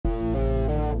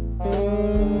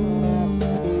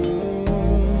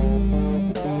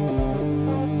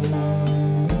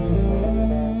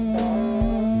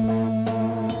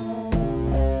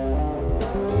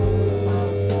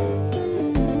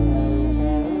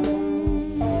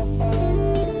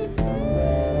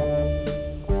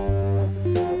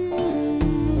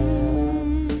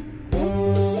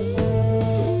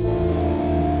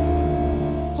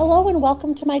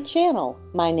welcome to my channel.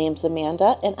 My name's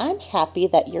Amanda and I'm happy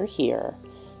that you're here.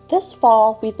 This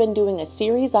fall we've been doing a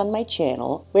series on my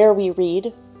channel where we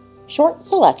read short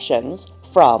selections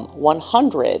from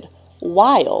 100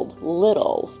 wild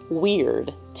little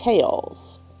weird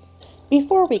tales.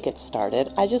 Before we get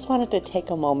started, I just wanted to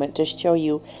take a moment to show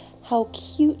you how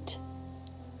cute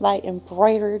my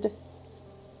embroidered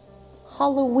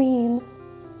Halloween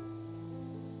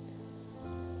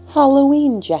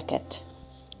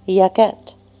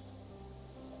jacket.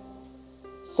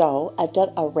 So I've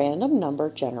done a random number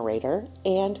generator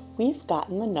and we've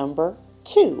gotten the number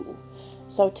 2.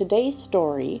 So today's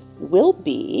story will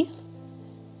be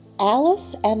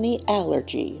Alice and the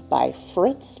Allergy by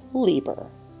Fritz Leiber.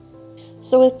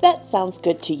 So if that sounds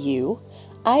good to you,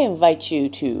 I invite you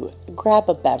to grab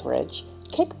a beverage,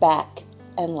 kick back,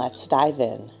 and let's dive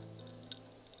in.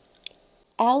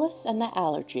 Alice and the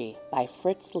Allergy by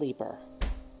Fritz Leiber.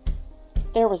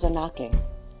 There was a knocking.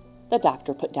 The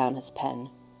doctor put down his pen.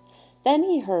 Then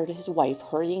he heard his wife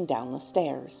hurrying down the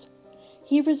stairs.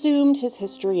 He resumed his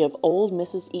history of old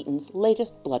Mrs. Eaton's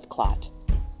latest blood clot.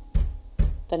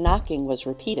 The knocking was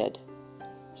repeated.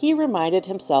 He reminded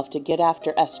himself to get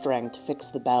after Estrang to fix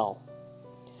the bell.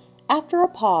 After a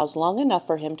pause long enough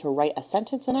for him to write a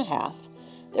sentence and a half,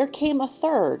 there came a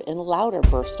third and louder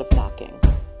burst of knocking.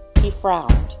 He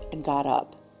frowned and got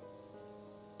up.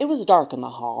 It was dark in the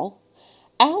hall.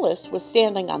 Alice was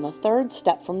standing on the third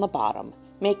step from the bottom,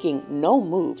 making no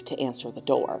move to answer the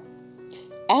door.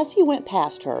 As he went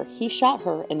past her, he shot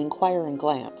her an inquiring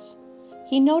glance.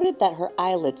 He noted that her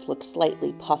eyelids looked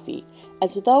slightly puffy,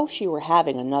 as though she were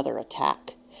having another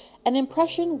attack, an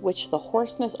impression which the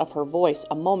hoarseness of her voice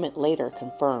a moment later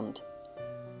confirmed.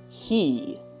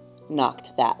 "He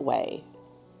knocked that way,"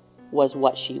 was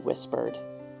what she whispered.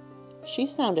 She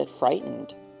sounded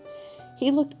frightened. He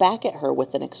looked back at her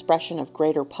with an expression of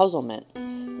greater puzzlement,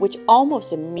 which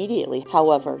almost immediately,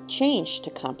 however, changed to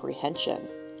comprehension.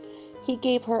 He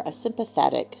gave her a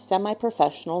sympathetic,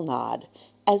 semi-professional nod,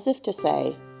 as if to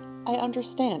say, "I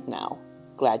understand now.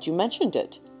 Glad you mentioned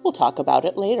it. We'll talk about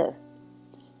it later."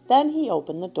 Then he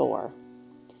opened the door.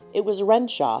 It was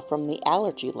Renshaw from the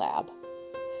Allergy Lab.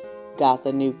 "Got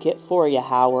the new kit for you,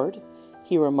 Howard,"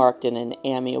 he remarked in an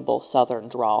amiable southern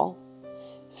drawl.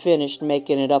 "Finished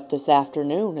making it up this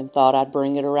afternoon and thought I'd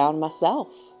bring it around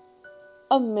myself."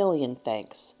 "A million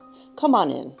thanks. Come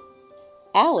on in."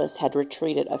 Alice had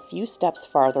retreated a few steps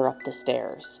farther up the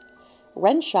stairs.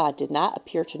 Renshaw did not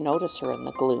appear to notice her in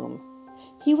the gloom.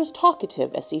 He was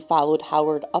talkative as he followed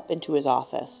Howard up into his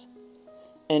office.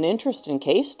 "An interesting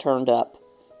case turned up.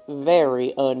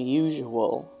 Very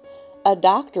unusual. A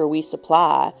doctor we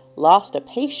supply lost a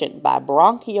patient by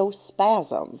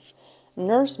bronchospasm.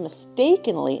 Nurse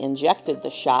mistakenly injected the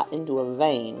shot into a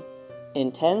vein.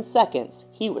 In 10 seconds,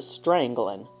 he was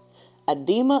strangling.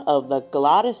 Edema of the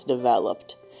glottis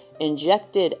developed.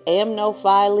 Injected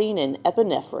amnophylline and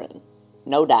epinephrine.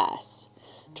 No dice.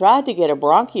 Tried to get a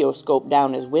bronchoscope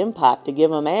down his windpipe to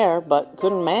give him air, but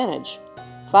couldn't manage.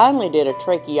 Finally did a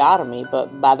tracheotomy,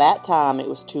 but by that time it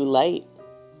was too late."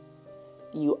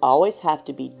 "You always have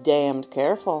to be damned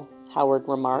careful," Howard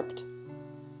remarked.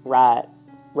 "Right,"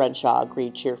 Renshaw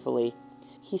agreed cheerfully.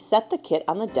 He set the kit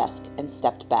on the desk and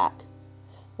stepped back.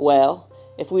 "Well,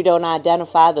 if we don't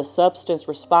identify the substance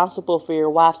responsible for your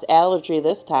wife's allergy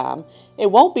this time,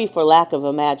 it won't be for lack of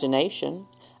imagination.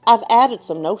 I've added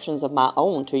some notions of my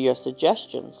own to your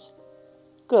suggestions."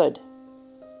 "Good.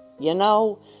 You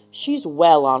know, she's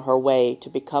well on her way to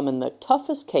becoming the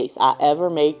toughest case I ever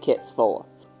made kits for.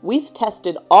 We've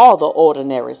tested all the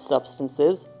ordinary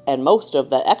substances and most of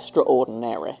the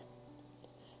extraordinary."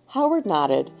 Howard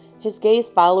nodded, his gaze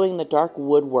following the dark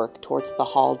woodwork towards the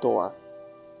hall door.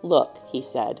 "Look," he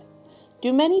said,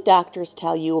 "do many doctors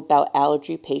tell you about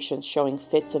allergy patients showing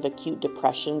fits of acute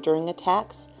depression during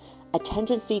attacks? A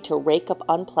tendency to rake up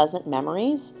unpleasant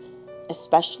memories,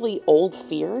 especially old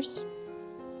fears?"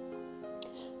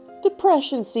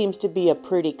 "Depression seems to be a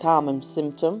pretty common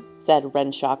symptom," said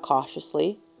Renshaw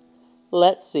cautiously.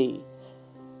 "Let's see.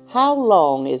 How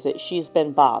long is it she's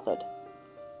been bothered?"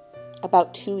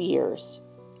 "About 2 years.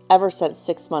 Ever since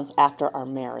 6 months after our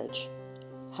marriage."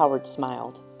 Howard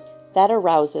smiled. "That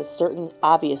arouses certain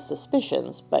obvious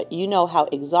suspicions, but you know how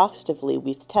exhaustively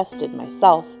we've tested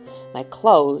myself, my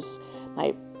clothes,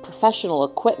 my professional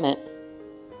equipment."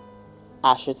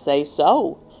 "I should say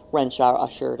so," Renshaw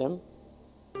assured him.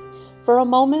 For a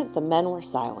moment the men were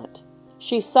silent.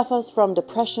 "She suffers from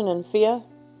depression and fear?"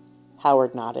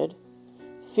 Howard nodded.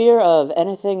 "Fear of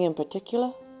anything in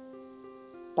particular?"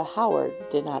 But Howard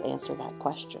did not answer that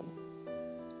question.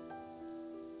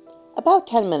 About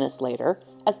 10 minutes later,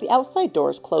 As the outside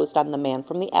doors closed on the man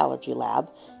from the allergy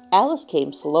lab, Alice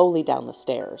came slowly down the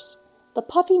stairs. The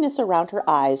puffiness around her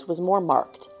eyes was more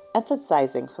marked,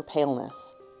 emphasizing her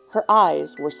paleness. Her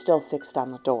eyes were still fixed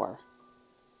on the door.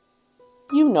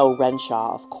 "You know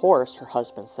Renshaw, of course," her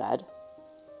husband said.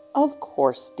 "Of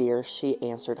course, dear," she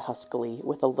answered huskily,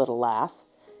 with a little laugh.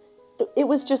 It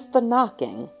was just the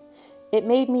knocking. It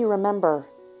made me remember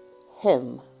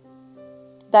him."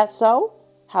 "That so?"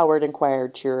 Howard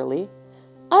inquired cheerily.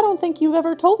 "I don't think you've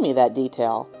ever told me that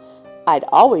detail. I'd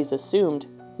always assumed—"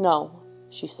 "No,"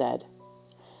 she said.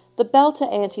 The bell to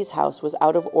Auntie's house was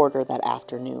out of order that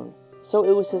afternoon, so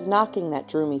it was his knocking that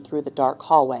drew me through the dark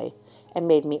hallway and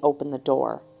made me open the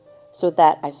door, so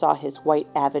that I saw his white,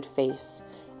 avid face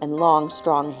and long,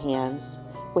 strong hands,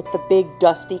 with the big,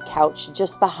 dusty couch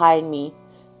just behind me,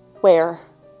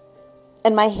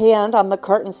 and my hand on the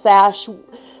curtain sash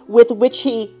with which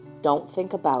he— "Don't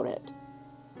think about it."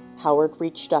 Howard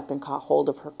reached up and caught hold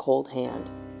of her cold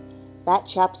hand. "That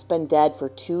chap's been dead for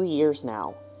 2 years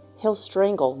now. He'll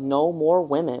strangle no more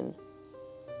women."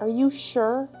 "Are you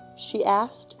sure?" she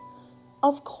asked.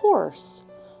 "Of course.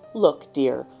 Look,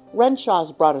 dear,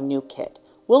 Renshaw's brought a new kit.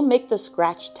 We'll make the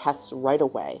scratch tests right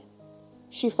away."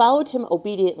 She followed him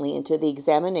obediently into the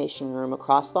examination room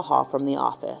across the hall from the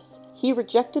office. He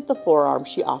rejected the forearm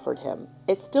she offered him.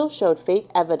 It still showed faint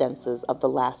evidences of the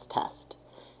last test.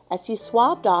 As he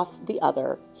swabbed off the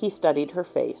other, he studied her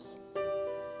face.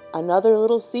 "Another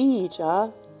little siege,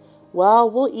 Well,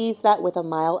 we'll ease that with a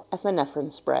mild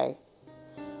epinephrine spray."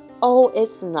 "Oh,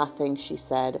 it's nothing," she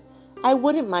said. "I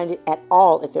wouldn't mind it at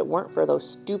all if it weren't for those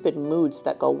stupid moods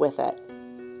that go with it."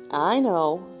 "I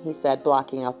know," he said,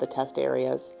 blocking out the test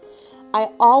areas.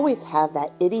 "I always have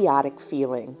that idiotic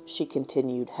feeling," she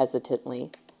continued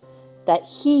hesitantly, "that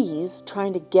he's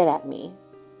trying to get at me."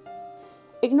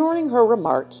 Ignoring her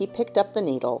remark, he picked up the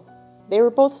needle. They were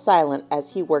both silent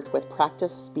as he worked with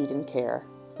practiced speed and care,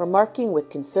 remarking with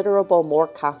considerable more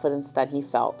confidence than he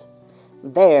felt,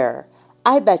 "There!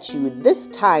 I bet you this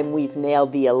time we've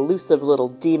nailed the elusive little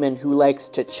demon who likes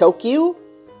to choke you,"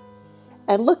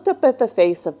 and looked up at the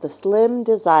face of the slim,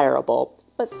 desirable,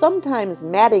 but sometimes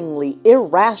maddeningly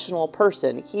irrational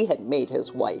person he had made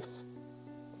his wife.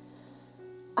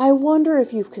 "I wonder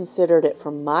if you've considered it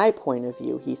from my point of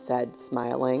view," he said,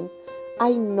 smiling.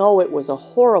 "I know it was a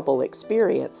horrible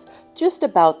experience, just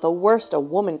about the worst a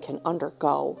woman can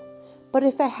undergo. But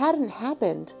if it hadn't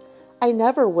happened, I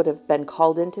never would have been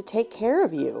called in to take care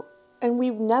of you, and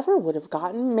we never would have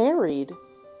gotten married."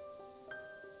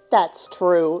 "That's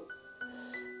true."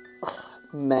 Ugh,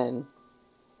 men.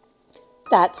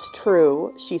 "That's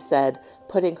true," she said,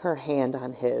 putting her hand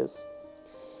on his.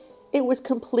 "It was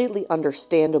completely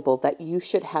understandable that you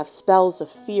should have spells of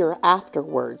fear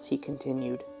afterwards," he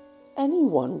continued.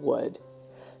 "Anyone would.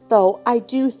 Though I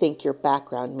do think your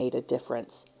background made a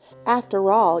difference.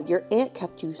 After all, your aunt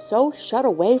kept you so shut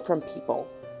away from people,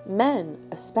 men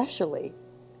especially.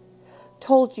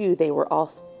 Told you they were all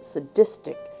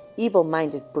sadistic,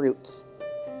 evil-minded brutes.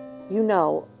 You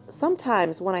know,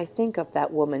 sometimes when I think of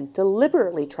that woman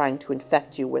deliberately trying to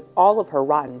infect you with all of her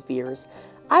rotten fears,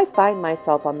 I find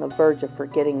myself on the verge of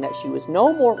forgetting that she was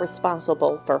no more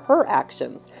responsible for her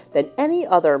actions than any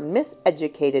other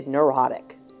miseducated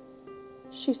neurotic."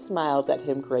 She smiled at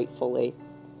him gratefully.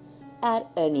 "At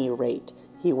any rate,"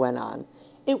 he went on,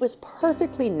 "it was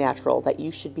perfectly natural that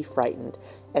you should be frightened,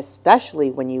 especially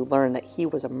when you learned that he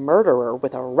was a murderer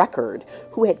with a record,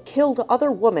 who had killed other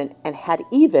women and had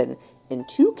even, in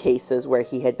 2 cases where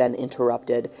he had been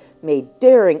interrupted, made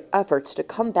daring efforts to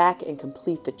come back and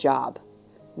complete the job.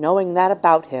 Knowing that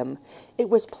about him, it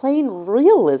was plain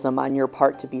realism on your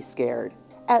part to be scared,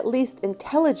 at least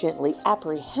intelligently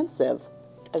apprehensive,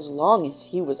 as long as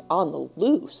he was on the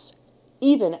loose,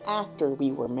 even after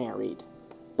we were married.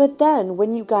 But then,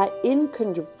 when you got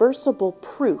incontrovertible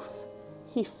proof,"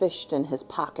 he fished in his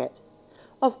pocket.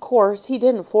 "Of course, he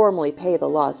didn't formally pay the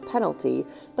law's penalty,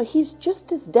 but he's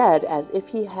just as dead as if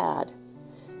he had."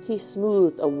 He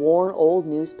smoothed a worn old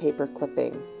newspaper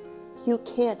clipping. "You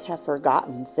can't have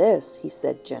forgotten this," he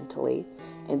said gently,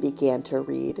 and began to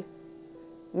read.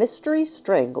 "Mystery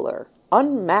Strangler,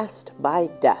 Unmasked by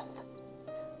Death.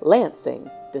 Lansing,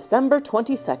 December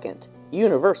 22nd,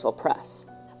 Universal Press.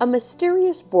 A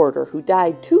mysterious boarder who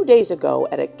died 2 days ago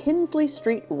at a Kinsley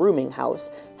Street rooming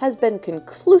house has been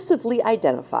conclusively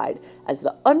identified as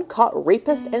the uncaught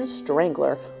rapist and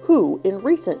strangler who, in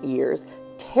recent years,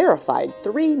 terrified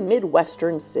 3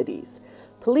 Midwestern cities.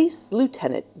 Police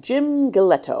Lieutenant Jim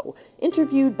Giletto,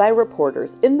 interviewed by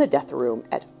reporters in the death room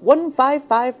at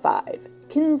 1555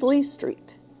 Kinsley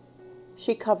Street."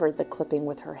 She covered the clipping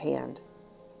with her hand.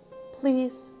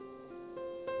 "Please."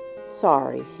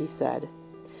 "Sorry," he said.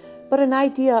 "But an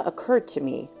idea occurred to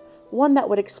me, one that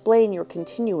would explain your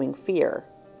continuing fear.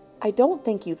 I don't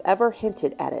think you've ever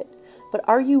hinted at it, but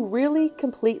are you really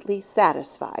completely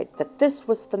satisfied that this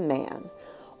was the man?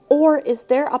 Or is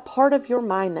there a part of your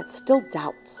mind that still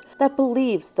doubts, that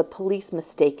believes the police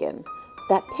mistaken,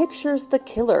 that pictures the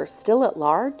killer still at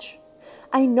large?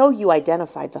 I know you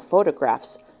identified the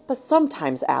photographs, but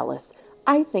sometimes, Alice,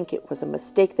 I think it was a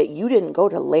mistake that you didn't go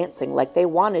to Lansing like they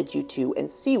wanted you to and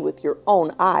see with your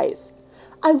own eyes.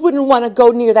 I wouldn't want to go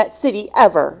near that city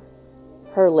ever."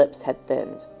 Her lips had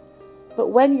thinned. "But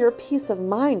when your peace of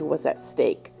mind was at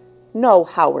stake—" "No,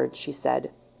 Howard," she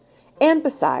said. "And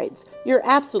besides, you're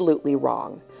absolutely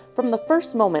wrong. From the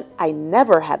first moment, I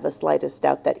never had the slightest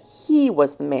doubt that he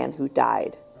was the man who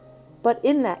died. But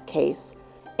in that case,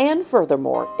 and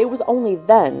furthermore, it was only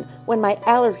then, when my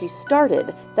allergy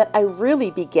started, that I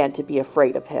really began to be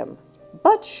afraid of him."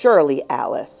 "But surely,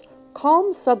 Alice—"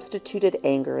 Calm substituted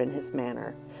anger in his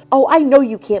manner. "Oh, I know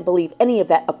you can't believe any of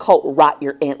that occult rot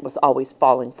your aunt was always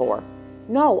falling for."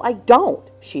 "No, I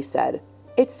don't," she said.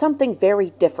 "It's something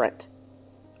very different."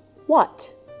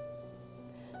 "What?"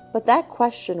 But that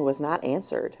question was not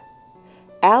answered.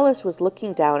 Alice was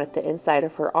looking down at the inside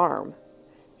of her arm.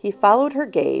 He followed her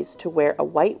gaze to where a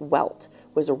white welt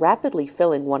was rapidly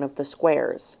filling one of the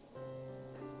squares.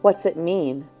 "What's it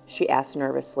mean?" she asked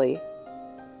nervously.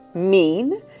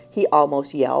 "Mean?" he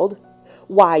almost yelled.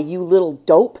 "Why, you little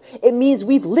dope, it means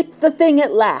we've licked the thing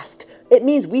at last. It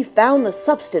means we've found the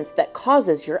substance that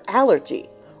causes your allergy.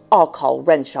 I'll call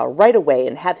Renshaw right away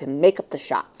and have him make up the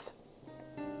shots."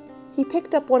 He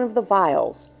picked up one of the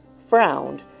vials,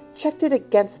 frowned, checked it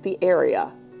against the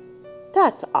area.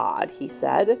 "That's odd," he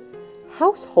said.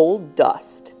 "Household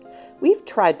dust. We've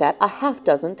tried that a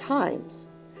half-dozen times.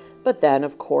 But then,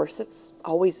 of course, it's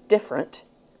always different."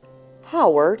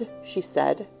 "Howard," she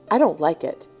said, "I don't like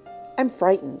it. I'm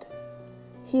frightened."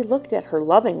 He looked at her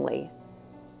lovingly.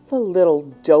 "The little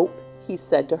dope," he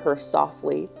said to her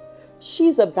softly.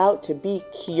 "She's about to be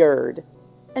cured.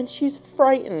 And she's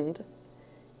frightened."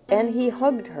 And he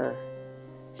hugged her.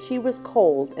 She was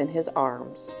cold in his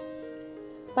arms.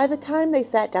 By the time they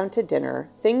sat down to dinner,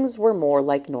 things were more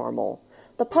like normal.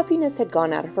 The puffiness had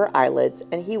gone out of her eyelids,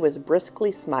 and he was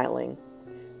briskly smiling.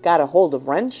 "Got a hold of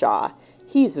Renshaw.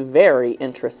 He's very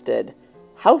interested.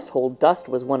 Household dust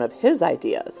was one of his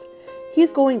ideas.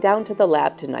 He's going down to the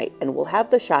lab tonight, and we'll have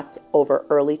the shots over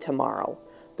early tomorrow.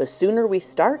 The sooner we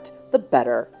start, the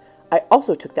better. I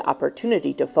also took the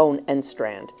opportunity to phone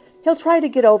Enstrand. He'll try to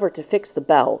get over to fix the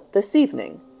bell this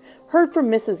evening. Heard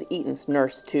from Mrs. Eaton's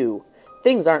nurse, too.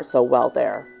 Things aren't so well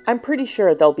there. I'm pretty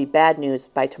sure there'll be bad news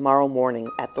by tomorrow morning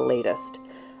at the latest.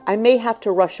 I may have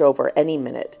to rush over any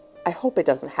minute. I hope it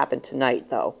doesn't happen tonight,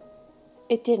 though."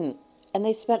 It didn't, and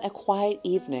they spent a quiet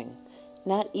evening.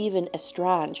 Not even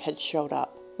Estrange had showed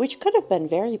up, which could have been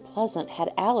very pleasant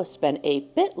had Alice been a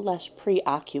bit less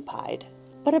preoccupied.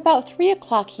 But about 3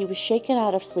 o'clock he was shaken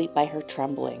out of sleep by her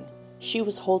trembling. She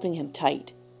was holding him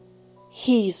tight.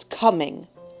 "He's coming."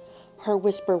 Her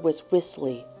whisper was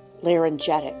whistly,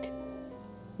 laryngetic.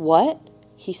 "What?"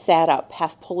 He sat up,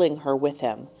 half pulling her with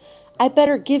him. "I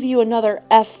better give you another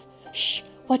F. Shh!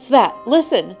 What's that?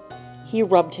 Listen!" He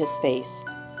rubbed his face.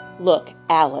 "Look,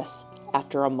 Alice,"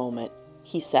 after a moment,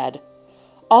 he said.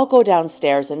 "I'll go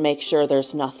downstairs and make sure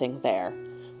there's nothing there."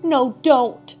 "No,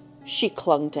 don't!" She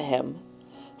clung to him.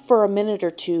 For a minute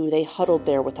or two they huddled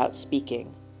there without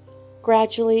speaking.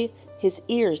 Gradually, his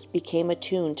ears became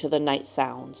attuned to the night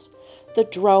sounds, the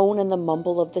drone and the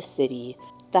mumble of the city,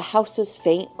 the house's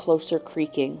faint, closer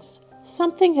creakings.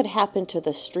 Something had happened to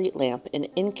the street lamp, and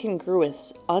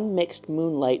incongruous, unmixed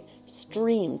moonlight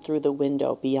streamed through the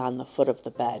window beyond the foot of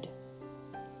the bed.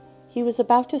 He was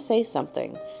about to say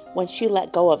something when she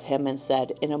let go of him and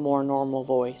said in a more normal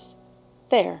voice,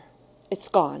 "There, it's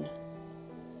gone."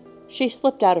 She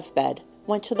slipped out of bed,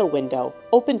 went to the window,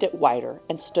 opened it wider,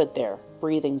 and stood there,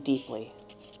 breathing deeply.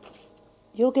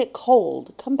 "You'll get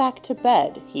cold. Come back to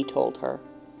bed," he told her.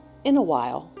 "In a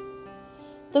while."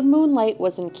 The moonlight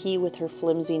was in key with her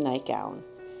flimsy nightgown.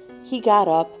 He got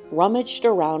up, rummaged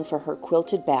around for her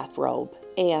quilted bathrobe,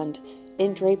 and,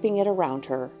 in draping it around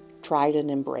her, tried an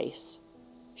embrace.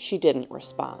 She didn't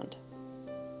respond.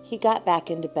 He got back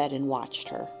into bed and watched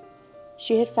her.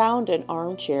 She had found an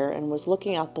armchair and was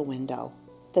looking out the window.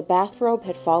 The bathrobe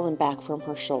had fallen back from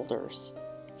her shoulders.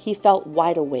 He felt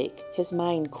wide awake, his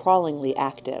mind crawlingly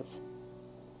active.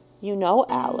 "You know,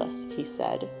 Alice," he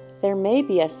said, "there may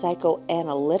be a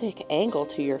psychoanalytic angle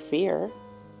to your fear."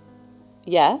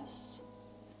 "Yes?"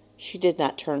 She did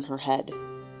not turn her head.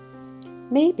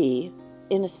 "Maybe,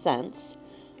 in a sense,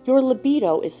 Your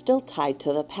libido is still tied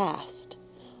to the past.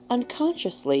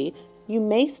 Unconsciously, you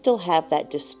may still have that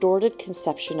distorted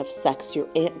conception of sex your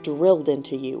aunt drilled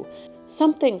into you,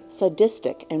 something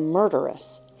sadistic and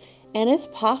murderous. And it's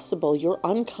possible your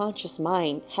unconscious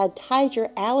mind had tied your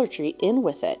allergy in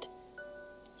with it.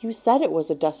 You said it was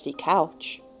a dusty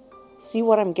couch. See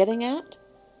what I'm getting at?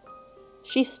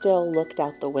 She still looked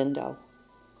out the window.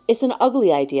 It's an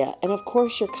ugly idea, and of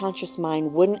course your conscious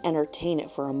mind wouldn't entertain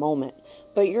it for a moment,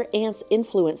 but your aunt's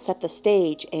influence set the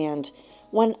stage, and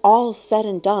when all's said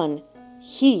and done,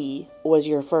 he was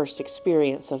your first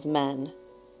experience of men.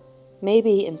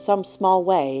 Maybe in some small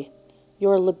way,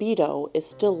 your libido is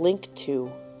still linked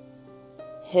to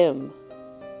him.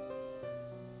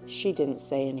 She didn't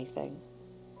say anything.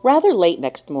 Rather late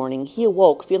next morning, he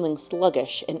awoke feeling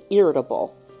sluggish and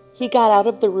irritable. He got out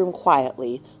of the room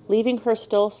quietly, leaving her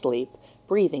still asleep,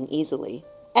 breathing easily.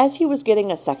 As he was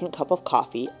getting a second cup of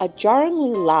coffee, a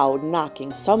jarringly loud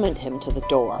knocking summoned him to the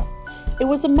door. It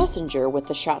was a messenger with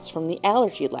the shots from the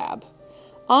allergy lab.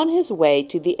 On his way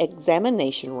to the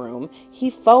examination room, he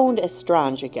phoned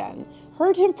Estrange again,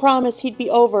 heard him promise he'd be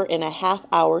over in a half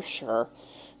hour sure,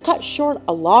 cut short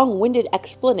a long-winded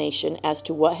explanation as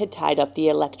to what had tied up the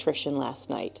electrician last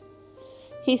night.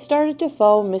 He started to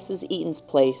phone Mrs. Eaton's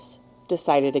place,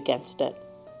 decided against it.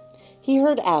 He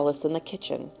heard Alice in the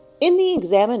kitchen. In the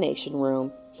examination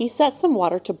room, he set some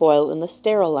water to boil in the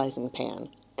sterilizing pan,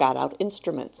 got out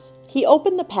instruments. He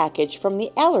opened the package from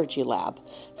the allergy lab,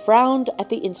 frowned at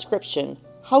the inscription,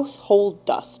 "Household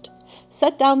Dust,"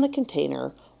 set down the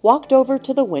container, walked over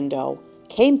to the window,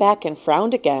 came back and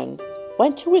frowned again,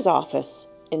 went to his office,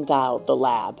 and dialed the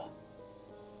lab.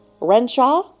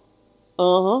 "Renshaw?"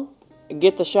 "Uh-huh.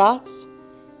 Get the shots?"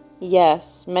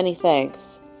 "Yes, many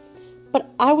thanks. But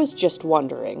I was just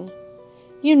wondering.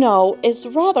 You know, it's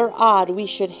rather odd we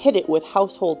should hit it with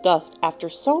household dust after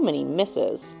so many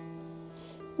misses."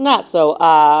 "Not so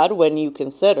odd when you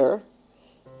consider."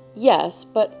 "Yes,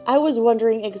 but I was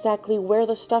wondering exactly where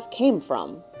the stuff came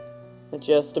from."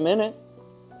 "Just a minute."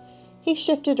 He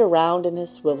shifted around in his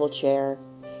swivel chair.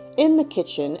 In the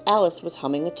kitchen, Alice was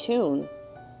humming a tune.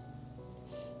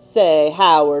 "Say,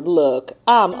 Howard, look,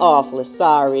 I'm awfully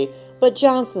sorry, but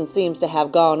Johnson seems to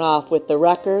have gone off with the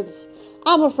records.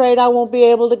 I'm afraid I won't be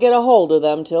able to get a hold of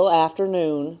them till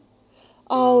afternoon."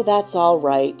 "Oh, that's all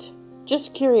right.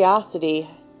 Just curiosity.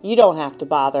 You don't have to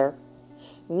bother."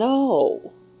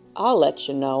 "No. I'll let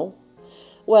you know."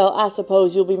 "Well, I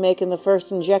suppose you'll be making the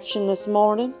first injection this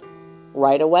morning?"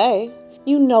 "Right away.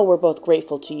 You know we're both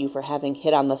grateful to you for having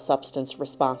hit on the substance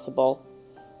responsible."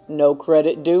 "No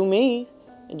credit due me.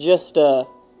 Just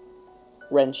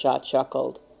Renshaw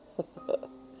chuckled.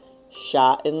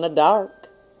 "Shot in the dark."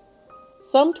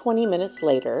 Some 20 minutes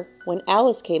later, when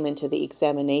Alice came into the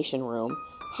examination room,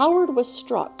 Howard was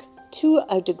struck, to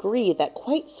a degree that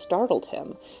quite startled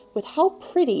him, with how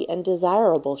pretty and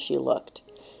desirable she looked.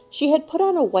 She had put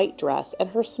on a white dress, and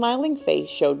her smiling face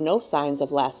showed no signs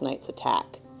of last night's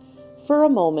attack. For a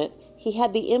moment, he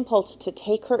had the impulse to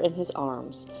take her in his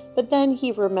arms, but then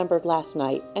he remembered last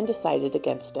night and decided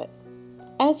against it.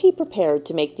 As he prepared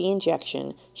to make the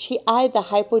injection, she eyed the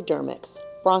hypodermics,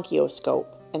 bronchoscope,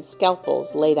 and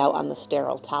scalpels laid out on the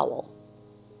sterile towel.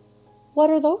 "What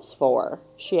are those for?"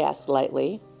 she asked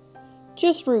lightly.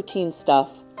 "Just routine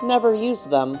stuff. Never used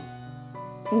them."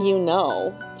 "You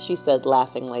know," she said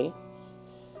laughingly.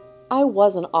 "I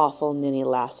was an awful ninny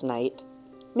last night.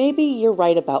 Maybe you're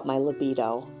right about my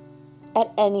libido.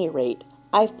 At any rate,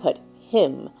 I've put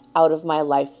him out of my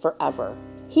life forever.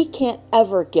 He can't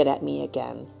ever get at me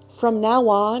again. From now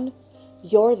on,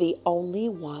 you're the only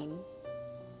one."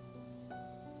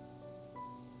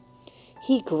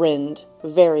 He grinned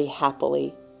very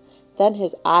happily. Then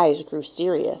his eyes grew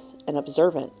serious and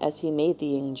observant as he made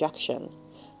the injection,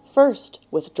 first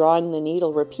withdrawing the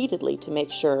needle repeatedly to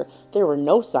make sure there were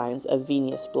no signs of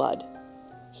venous blood.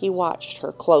 He watched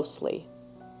her closely.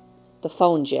 The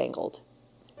phone jangled.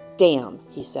 "Damn,"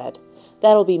 he said.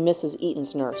 "That'll be Mrs.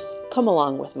 Eaton's nurse. Come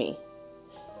along with me."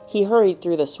 He hurried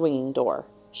through the swinging door.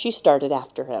 She started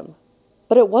after him.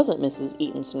 But it wasn't Mrs.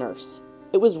 Eaton's nurse.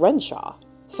 It was Renshaw.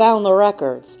 "Found the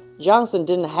records. Johnson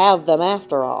didn't have them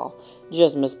after all.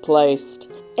 Just misplaced.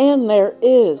 And there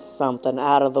is something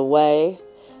out of the way.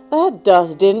 That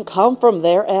dust didn't come from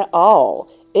there at all.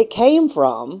 It came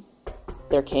from..."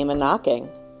 There came a knocking.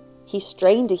 He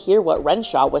strained to hear what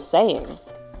Renshaw was saying.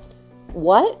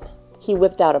 "What?" He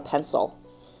whipped out a pencil.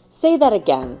 "Say that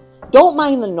again. Don't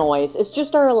mind the noise. It's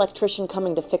just our electrician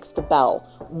coming to fix the bell.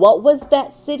 What was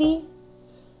that city?"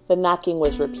 The knocking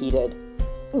was repeated.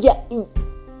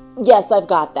 Yes, I've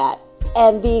got that.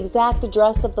 And the exact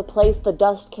address of the place the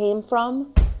dust came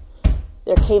from?"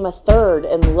 There came a third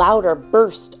and louder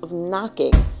burst of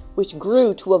knocking, which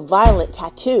grew to a violent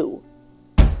tattoo.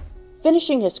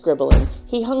 Finishing his scribbling,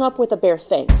 he hung up with a bare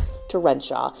thanks to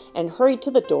Renshaw and hurried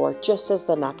to the door just as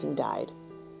the knocking died.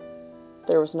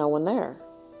 There was no one there.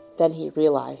 Then he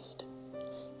realized.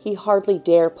 He hardly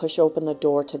dare push open the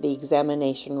door to the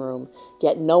examination room,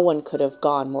 yet no one could have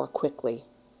gone more quickly.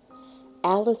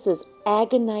 Alice's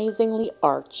agonizingly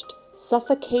arched,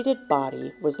 suffocated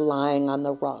body was lying on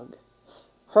the rug.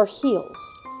 Her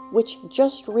heels, which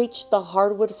just reached the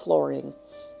hardwood flooring,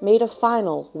 made a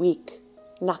final weak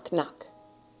knock-knock.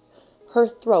 Her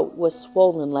throat was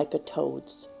swollen like a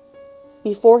toad's.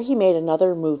 Before he made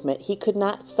another movement, he could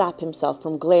not stop himself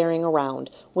from glaring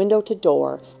around, window to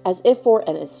door, as if for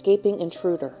an escaping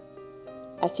intruder.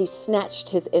 As he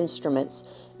snatched his instruments,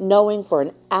 knowing for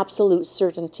an absolute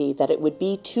certainty that it would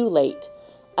be too late,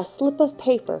 a slip of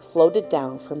paper floated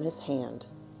down from his hand.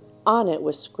 On it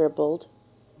was scribbled,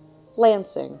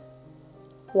 Lansing,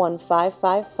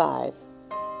 1555,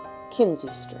 Kinsey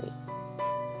Street.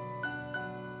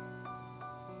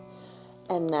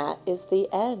 And that is the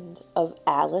end of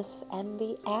Alice and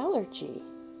the Allergy.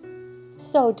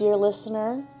 So, dear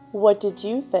listener, what did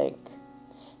you think?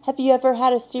 Have you ever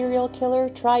had a serial killer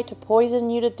try to poison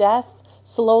you to death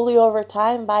slowly over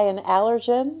time by an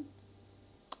allergen?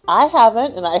 I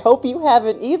haven't, and I hope you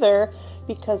haven't either,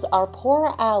 because our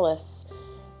poor Alice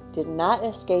did not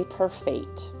escape her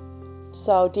fate.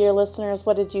 So, dear listeners,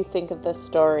 what did you think of this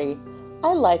story?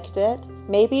 I liked it.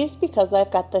 Maybe it's because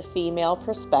I've got the female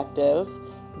perspective,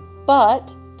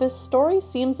 but this story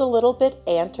seems a little bit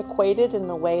antiquated in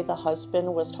the way the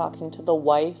husband was talking to the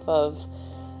wife of,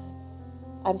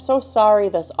 I'm so sorry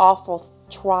this awful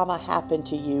trauma happened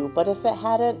to you, but if it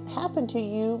hadn't happened to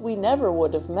you, we never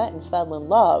would have met and fell in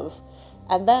love.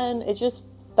 And then it just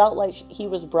felt like he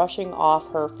was brushing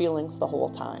off her feelings the whole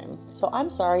time. So I'm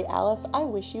sorry, Alice, I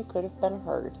wish you could have been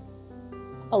heard.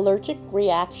 Allergic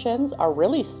reactions are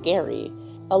really scary.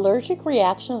 Allergic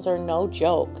reactions are no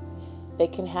joke. They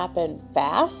can happen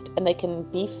fast and they can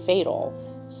be fatal.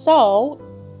 So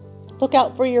look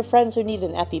out for your friends who need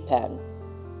an EpiPen.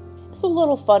 It's a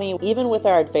little funny, even with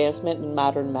our advancement in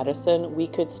modern medicine, we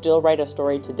could still write a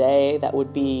story today that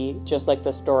would be just like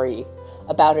the story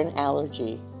about an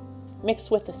allergy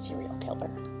mixed with a serial killer.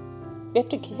 You have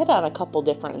to hit on a couple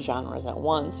different genres at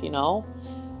once, you know?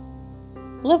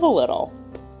 Live a little.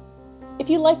 If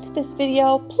you liked this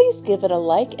video, please give it a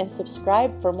like and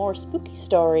subscribe for more spooky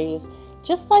stories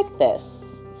just like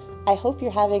this. I hope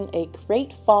you're having a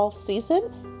great fall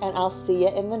season, and I'll see you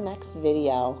in the next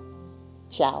video.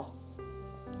 Ciao.